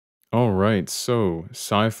Alright, so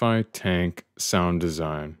sci-fi tank sound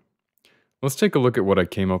design. Let's take a look at what I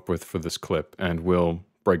came up with for this clip, and we'll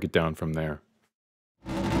break it down from there.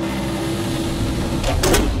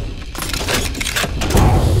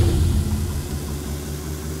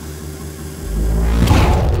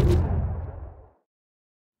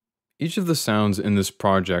 Each of the sounds in this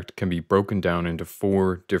project can be broken down into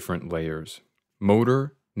 4 different layers: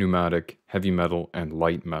 motor, pneumatic, heavy metal, and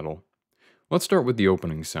light metal. Let's start with the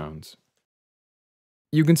opening sounds.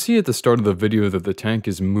 You can see at the start of the video that the tank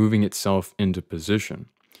is moving itself into position.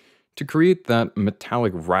 To create that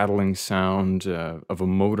metallic rattling sound of a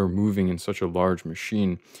motor moving in such a large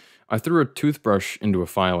machine, I threw a toothbrush into a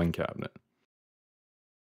filing cabinet.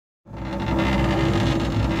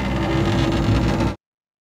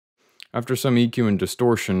 After some EQ and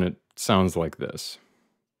distortion, it sounds like this.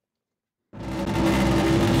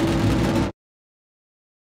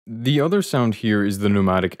 The other sound here is the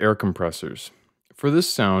pneumatic air compressors. For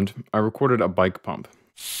this sound, I recorded a bike pump.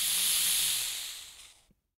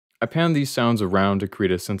 I panned these sounds around to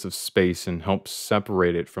create a sense of space and help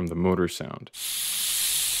separate it from the motor sound.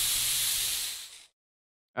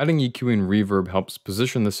 Adding EQ and reverb helps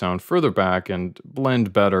position the sound further back and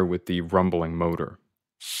blend better with the rumbling motor.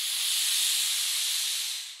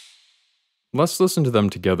 Let's listen to them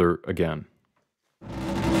together again.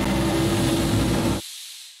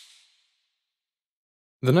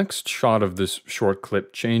 The next shot of this short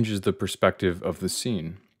clip changes the perspective of the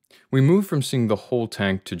scene. We move from seeing the whole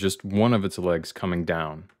tank to just one of its legs coming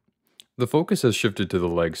down. The focus has shifted to the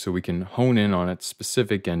leg so we can hone in on its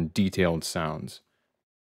specific and detailed sounds.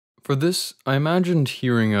 For this, I imagined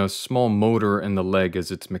hearing a small motor in the leg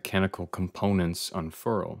as its mechanical components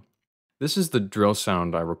unfurl. This is the drill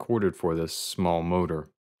sound I recorded for this small motor.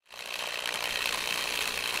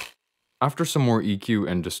 After some more EQ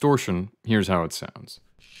and distortion, here's how it sounds.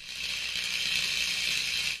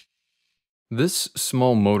 This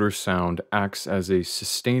small motor sound acts as a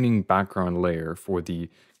sustaining background layer for the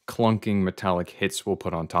clunking metallic hits we'll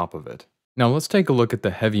put on top of it. Now let's take a look at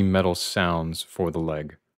the heavy metal sounds for the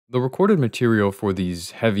leg. The recorded material for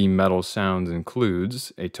these heavy metal sounds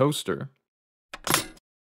includes a toaster,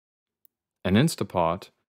 an Instapot,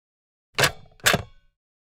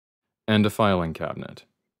 and a filing cabinet.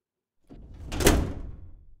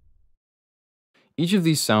 Each of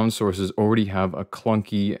these sound sources already have a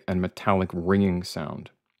clunky and metallic ringing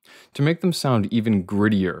sound. To make them sound even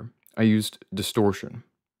grittier, I used distortion.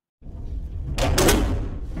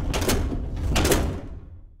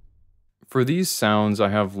 For these sounds, I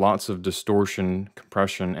have lots of distortion,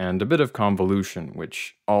 compression, and a bit of convolution,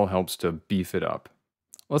 which all helps to beef it up.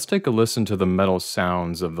 Let's take a listen to the metal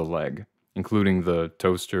sounds of the leg, including the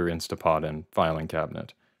toaster, Instapot, and filing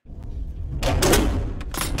cabinet.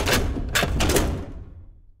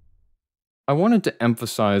 I wanted to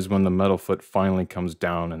emphasize when the metal foot finally comes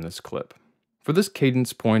down in this clip. For this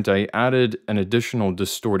cadence point, I added an additional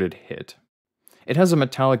distorted hit. It has a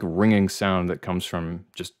metallic ringing sound that comes from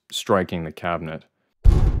just striking the cabinet.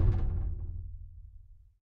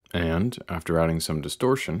 And, after adding some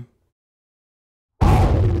distortion...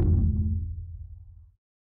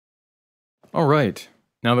 Alright,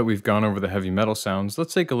 now that we've gone over the heavy metal sounds,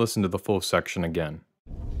 let's take a listen to the full section again.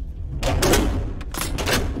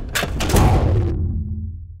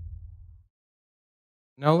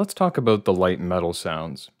 Now let's talk about the light metal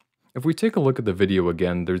sounds. If we take a look at the video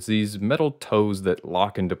again, there's these metal toes that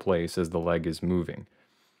lock into place as the leg is moving.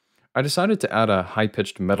 I decided to add a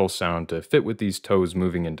high-pitched metal sound to fit with these toes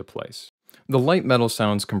moving into place. The light metal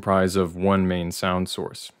sounds comprise of one main sound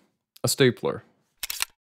source, a stapler.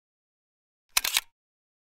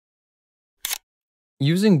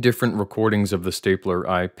 Using different recordings of the stapler,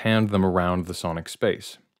 I panned them around the sonic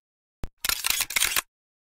space.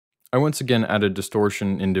 I once again added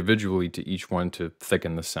distortion individually to each one to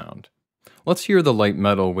thicken the sound. Let's hear the light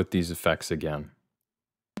metal with these effects again.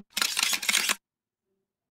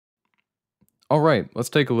 Alright, let's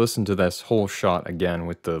take a listen to this whole shot again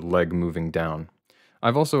with the leg moving down.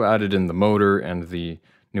 I've also added in the motor and the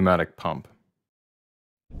pneumatic pump.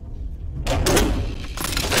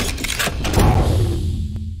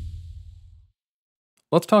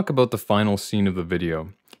 Let's talk about the final scene of the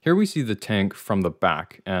video. Here we see the tank from the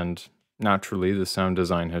back, and naturally the sound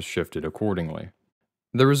design has shifted accordingly.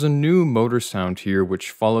 There is a new motor sound here which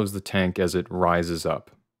follows the tank as it rises up.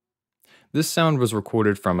 This sound was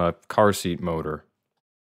recorded from a car seat motor.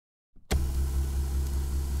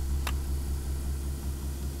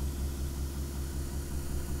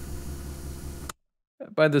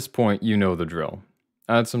 By this point, you know the drill.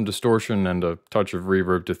 Add some distortion and a touch of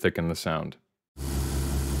reverb to thicken the sound.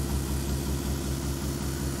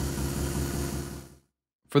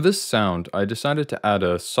 For this sound, I decided to add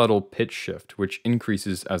a subtle pitch shift, which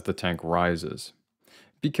increases as the tank rises.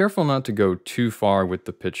 Be careful not to go too far with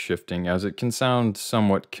the pitch shifting, as it can sound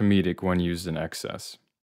somewhat comedic when used in excess.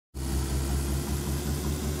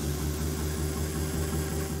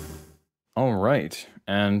 Alright,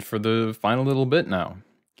 and for the final little bit now.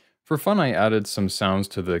 For fun, I added some sounds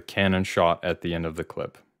to the cannon shot at the end of the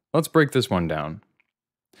clip. Let's break this one down.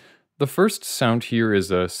 The first sound here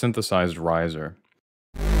is a synthesized riser.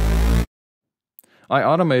 I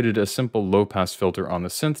automated a simple low-pass filter on the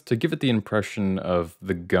synth to give it the impression of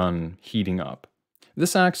the gun heating up.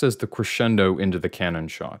 This acts as the crescendo into the cannon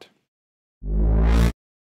shot.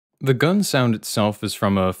 The gun sound itself is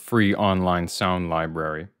from a free online sound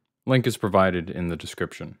library. Link is provided in the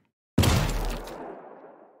description.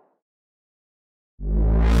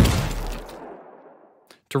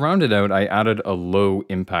 To round it out, I added a low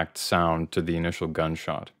impact sound to the initial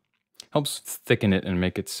gunshot. Helps thicken it and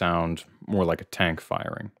make it sound more like a tank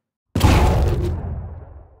firing.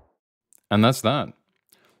 And that's that.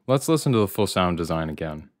 Let's listen to the full sound design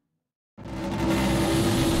again.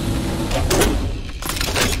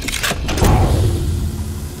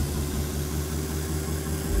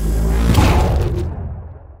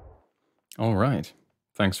 Alright,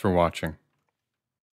 thanks for watching.